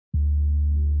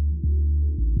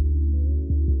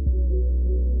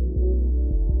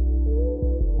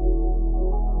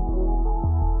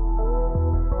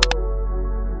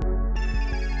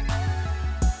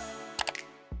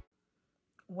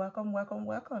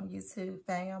welcome, YouTube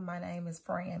fam. My name is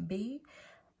Fran B.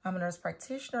 I'm a nurse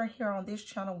practitioner. Here on this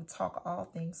channel, we talk all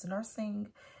things nursing,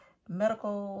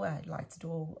 medical. I like to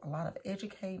do a lot of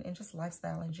educating and just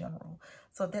lifestyle in general.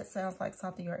 So if that sounds like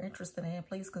something you're interested in,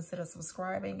 please consider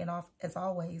subscribing. And as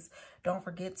always, don't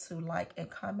forget to like and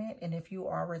comment. And if you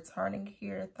are returning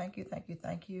here, thank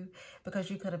you, because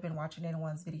you could have been watching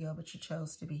anyone's video, but you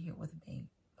chose to be here with me.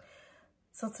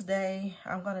 So today,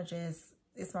 I'm going to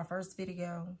it's my first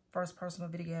personal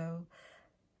video.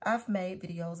 I've made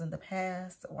videos in the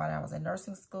past when I was in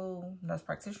nursing school, nurse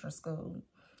practitioner school,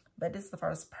 but this is the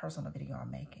first personal video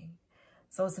I'm making.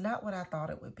 So it's not what I thought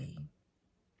it would be.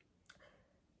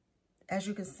 As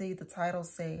you can see, the title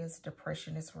says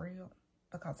depression is real,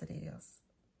 because it is.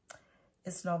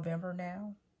 It's November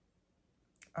now.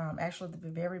 Actually, the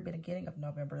very beginning of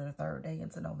November, the third day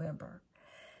into November.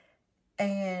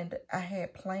 And I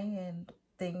had planned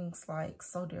things like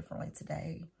so differently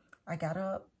today. I got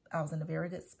up. I was in a very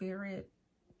good spirit.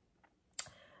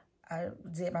 I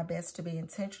did my best to be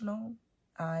intentional.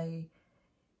 I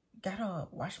got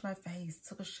up, washed my face,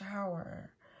 took a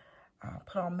shower,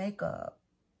 put on makeup,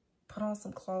 put on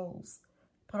some clothes,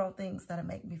 put on things that'll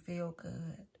make me feel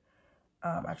good.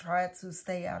 I tried to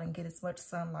stay out and get as much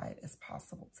sunlight as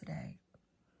possible today.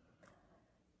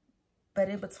 But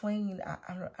in between,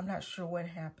 I'm not sure what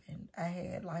happened. I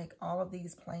had like all of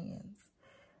these plans.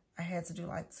 I had to do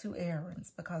like 2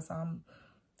 errands because I'm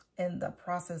in the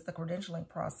process, the credentialing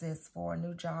process for a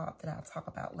new job that I'll talk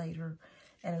about later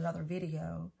in another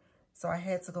video. So I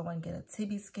had to go and get a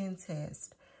TB skin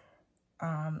test.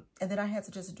 And then I had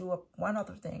to just do one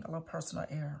other thing, a little personal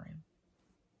errand.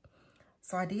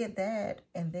 So I did that,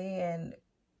 and then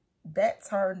that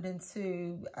turned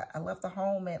into, I left the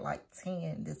home at like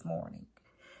 10 this morning.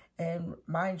 And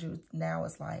mind you, now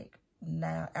it's like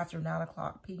after 9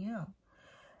 o'clock p.m.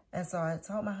 And so I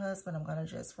told my husband, I'm going to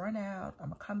just run out. I'm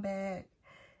going to come back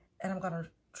and I'm going to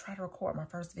try to record my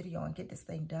first video and get this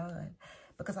thing done.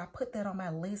 Because I put that on my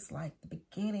list like the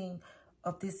beginning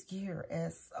of this year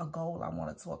as a goal I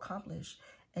wanted to accomplish.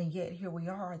 And yet here we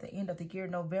are at the end of the year,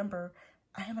 November.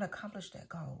 I haven't accomplished that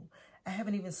goal. I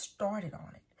haven't even started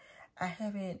on it. I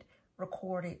haven't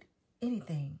recorded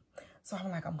anything. So I'm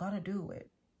like, I'm going to do it.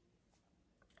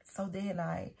 So then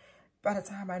by the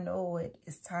time I know it,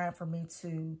 it's time for me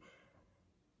to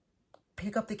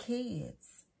pick up the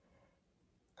kids.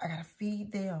 I got to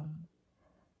feed them.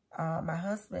 My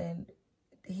husband,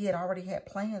 he had already had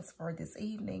plans for this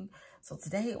evening. So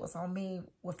today it was on me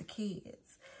with the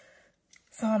kids.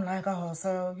 So I'm like, oh,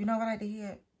 so you know what I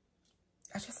did?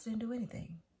 I just didn't do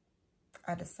anything.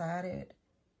 I decided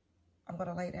I'm going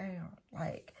to lay down.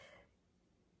 Like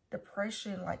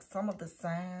depression, like some of the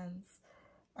signs,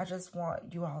 I just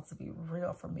want you all to be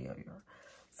real familiar.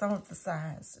 Some of the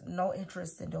signs: no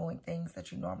interest in doing things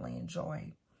that you normally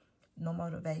enjoy, no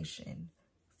motivation,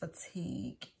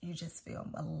 fatigue, you just feel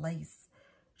malaise,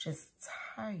 just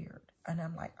tired. And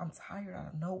I'm like, I'm tired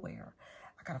out of nowhere.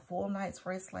 I got a full night's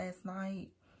rest last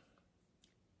night.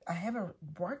 I haven't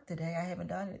worked today. I haven't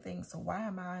done anything. So why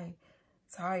am I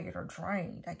tired or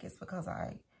drained? I guess because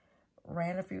I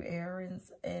ran a few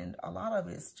errands, and a lot of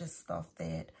it's just stuff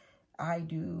that I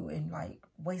do and like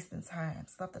wasting time,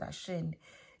 stuff that I shouldn't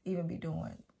even be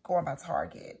doing. Going by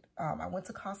Target. I went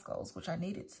to Costco's, which I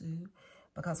needed to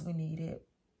because we needed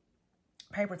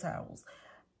paper towels.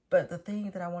 But the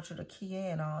thing that I want you to key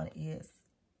in on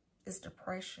is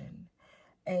depression.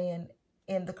 And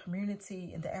in the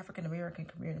community, in the African-American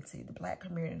community, the Black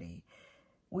community,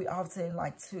 we often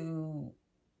like to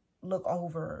look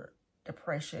over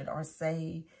depression or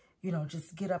say, you know,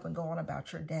 just get up and go on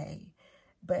about your day.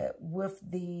 But with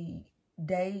the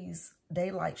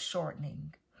daylight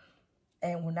shortening,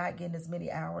 and we're not getting as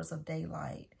many hours of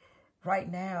daylight. Right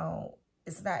now,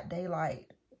 it's not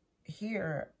daylight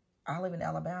here. I live in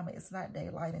Alabama. It's not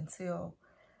daylight until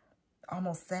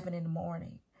almost 7 in the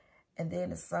morning. And then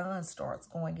the sun starts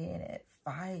going in at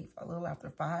 5, a little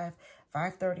after 5,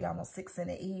 5:30, almost 6 in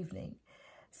the evening.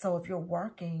 So if you're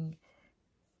working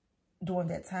during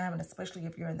that time, and especially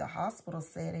if you're in the hospital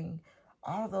setting,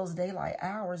 all of those daylight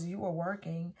hours you are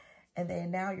working, and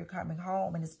then now you're coming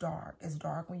home and it's dark. It's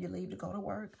dark when you leave to go to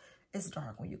work. It's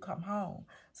dark when you come home.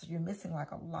 So you're missing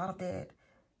like a lot of that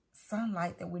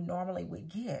sunlight that we normally would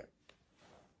get.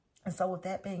 And so with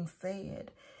that being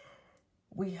said,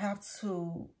 we have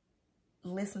to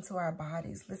listen to our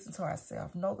bodies, listen to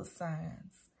ourselves, know the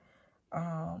signs.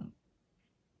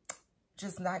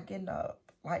 Just not getting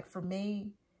up. Like for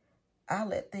me, I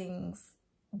let things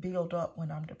build up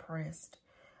when I'm depressed.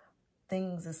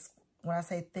 When I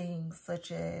say things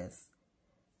such as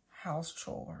house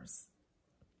chores,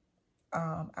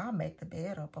 I'll make the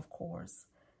bed up, of course,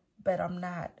 but I'm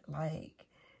not like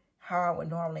how I would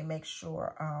normally make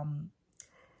sure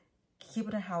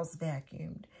keeping the house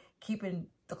vacuumed, keeping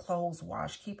the clothes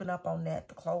washed, keeping up on that.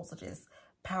 The clothes will just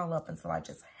pile up until I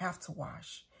just have to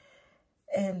wash.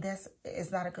 And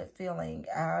it's not a good feeling.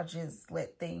 I'll just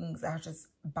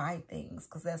buy things,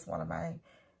 because that's one of my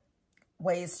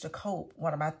ways to cope.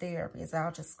 One of my therapies,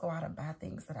 I'll just go out and buy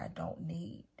things that I don't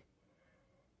need.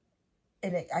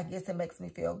 And I guess it makes me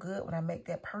feel good when I make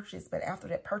that purchase. But after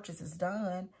that purchase is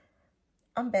done,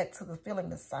 I'm back to feeling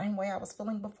the same way I was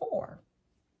feeling before.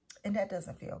 And that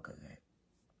doesn't feel good.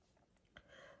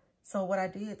 So what I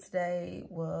did today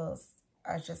was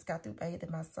I just got through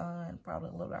bathing my son probably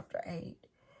a little after 8.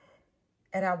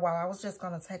 And while I was just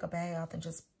going to take a bath and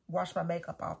just wash my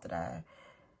makeup off that I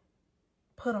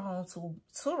put on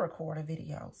to record a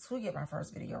video, to get my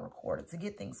first video recorded, to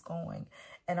get things going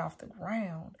and off the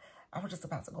ground, I was just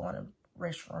about to go in the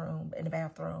restroom, in the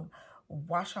bathroom,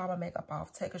 wash all my makeup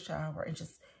off, take a shower, and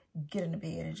just get in the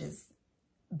bed and just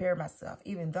bury myself.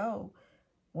 Even though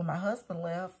when my husband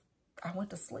left, I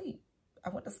went to sleep. I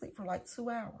went to sleep for like 2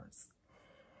 hours.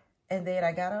 And then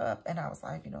I got up and I was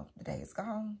like, you know, the day is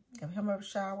gone. Give him a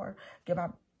shower. Give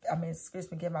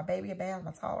my baby a bath.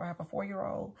 My toddler, I have a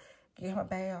 4-year-old. Give him a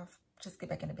bath. Just get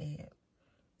back in the bed.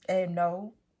 And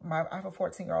no, I have a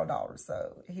 14-year-old daughter,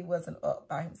 so he wasn't up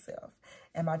by himself.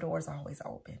 And my door is always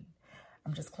open.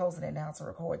 I'm just closing it now to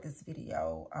record this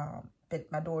video.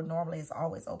 But my door normally is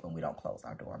always open. We don't close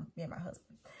our door, me and my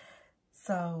husband.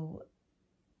 So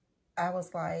I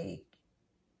was like,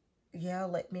 yeah,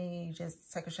 let me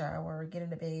just take a shower, get in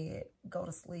the bed, go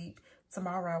to sleep.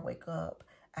 Tomorrow I wake up,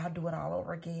 I'll do it all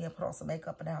over again, put on some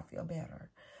makeup, and I'll feel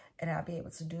better. And I'll be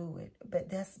able to do it.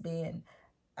 But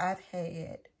I've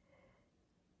had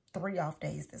 3 off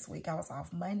days this week. I was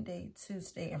off Monday,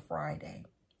 Tuesday, and Friday,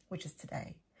 which is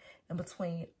today. And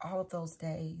between all of those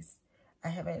days, I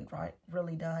haven't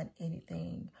really done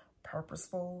anything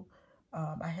purposeful.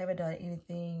 I haven't done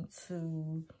anything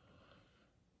to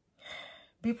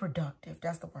be productive.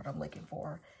 That's the word I'm looking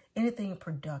for. Anything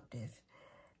productive.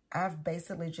 I've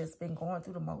basically just been going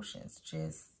through the motions.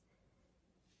 Just,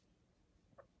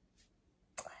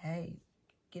 hey,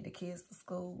 get the kids to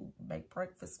school, make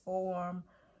breakfast for them,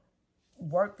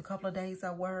 work the couple of days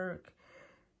I work,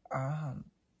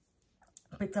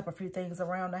 picked up a few things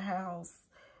around the house.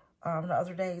 The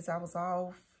other days I was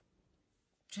off,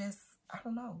 just, I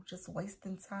don't know, just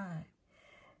wasting time.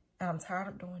 And I'm tired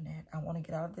of doing that. I want to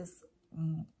get out of this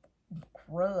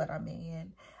crud I'm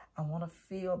in. I want to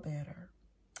feel better.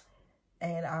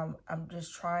 And I'm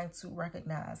just trying to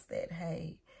recognize that,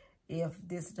 hey, if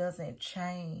this doesn't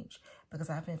change, because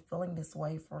I've been feeling this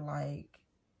way for like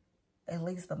at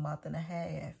least a month and a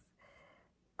half,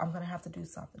 I'm going to have to do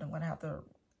something. I'm going to have to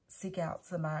seek out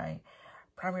to my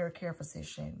primary care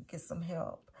physician, get some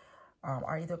help.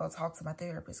 Or either go talk to my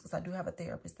therapist, because I do have a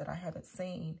therapist that I haven't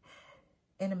seen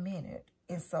in a minute.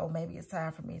 And so maybe it's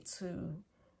time for me to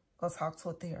go talk to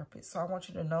a therapist. So I want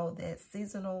you to know that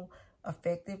seasonal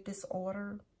affective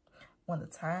disorder, when the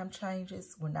time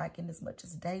changes, we're not getting as much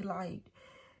as daylight.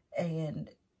 And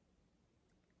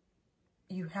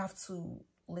you have to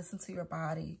listen to your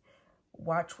body,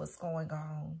 watch what's going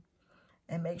on,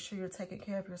 and make sure you're taking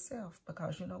care of yourself.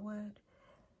 Because you know what?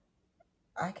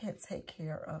 I can't take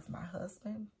care of my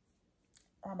husband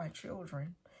or my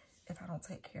children if I don't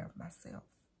take care of myself.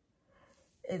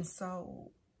 And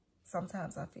so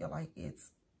sometimes I feel like it's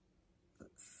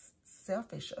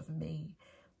selfish of me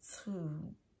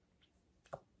to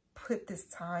put this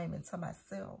time into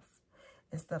myself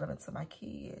instead of into my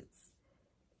kids.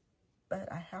 But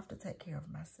I have to take care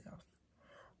of myself.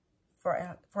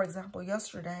 For example,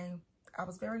 yesterday, I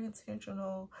was very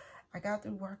intentional. I got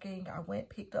through working. I went,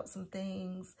 picked up some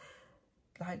things,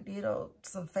 like did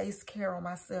some face care on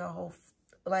myself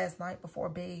last night before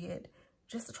bed,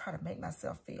 just to try to make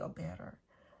myself feel better.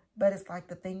 But it's like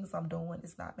the things I'm doing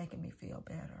is not making me feel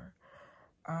better.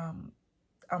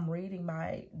 I'm reading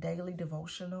my daily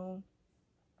devotional,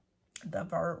 the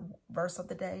verse of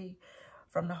the day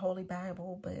from the Holy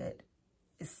Bible, but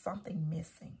it's something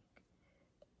missing.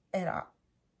 And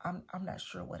I'm not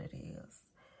sure what it is.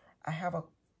 I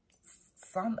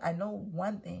know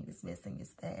one thing is missing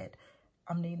is that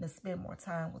I'm needing to spend more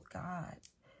time with God,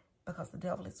 because the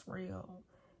devil is real.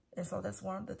 And so that's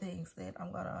one of the things that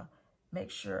I'm going to make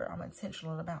sure I'm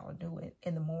intentional about doing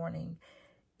in the morning,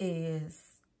 is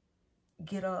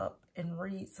get up and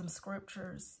read some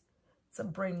scriptures to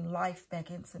bring life back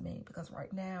into me. Because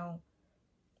right now,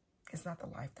 it's not the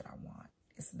life that I want.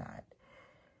 It's not.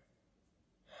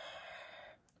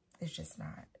 It's just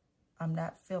not. I'm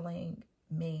not feeling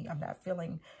me. I'm not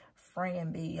feeling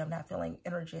friendly. I'm not feeling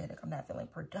energetic. I'm not feeling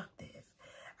productive.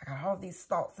 I got all these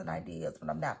thoughts and ideas, but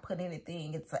I'm not putting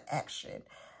anything into action.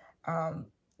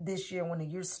 This year, when the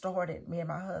year started, me and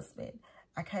my husband,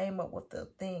 I came up with the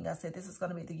thing. I said, this is going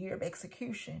to be the year of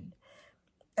execution.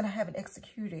 And I haven't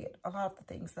executed a lot of the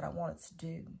things that I wanted to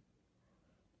do.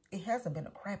 It hasn't been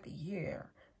a crappy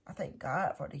year. I thank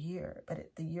God for the year.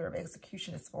 But the year of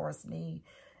execution as far as me,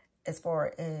 as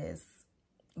far as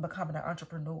becoming an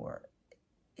entrepreneur,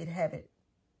 it haven't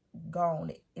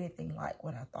gone anything like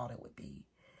what I thought it would be.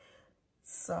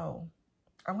 So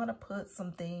I'm going to put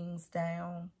some things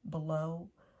down below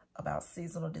about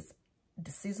seasonal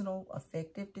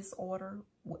affective disorder,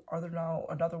 or no,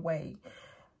 another way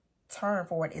term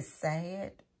for it is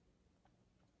SAD.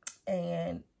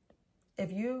 And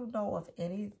if you know of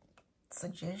any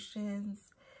suggestions,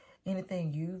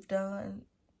 anything you've done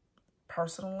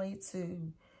personally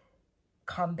to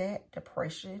combat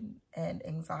depression and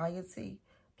anxiety,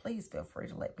 please feel free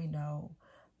to let me know.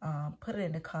 Put it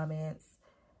in the comments.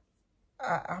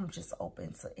 I'm just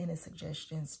open to any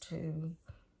suggestions to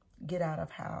get out of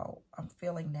how I'm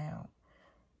feeling now,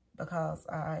 because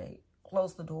I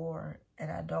close the door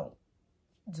and I don't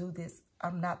do this.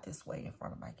 I'm not this way in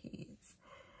front of my kids.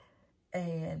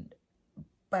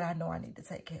 But I know I need to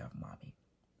take care of mommy.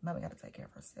 Mommy got to take care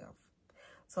of herself.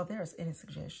 So if there's any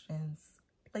suggestions,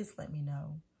 please let me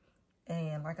know.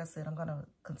 And like I said, I'm going to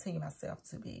continue myself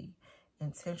to be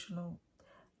intentional.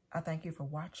 I thank you for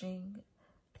watching.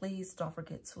 Please don't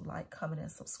forget to like, comment,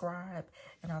 and subscribe.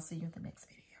 And I'll see you in the next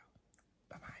video.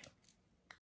 Bye-bye.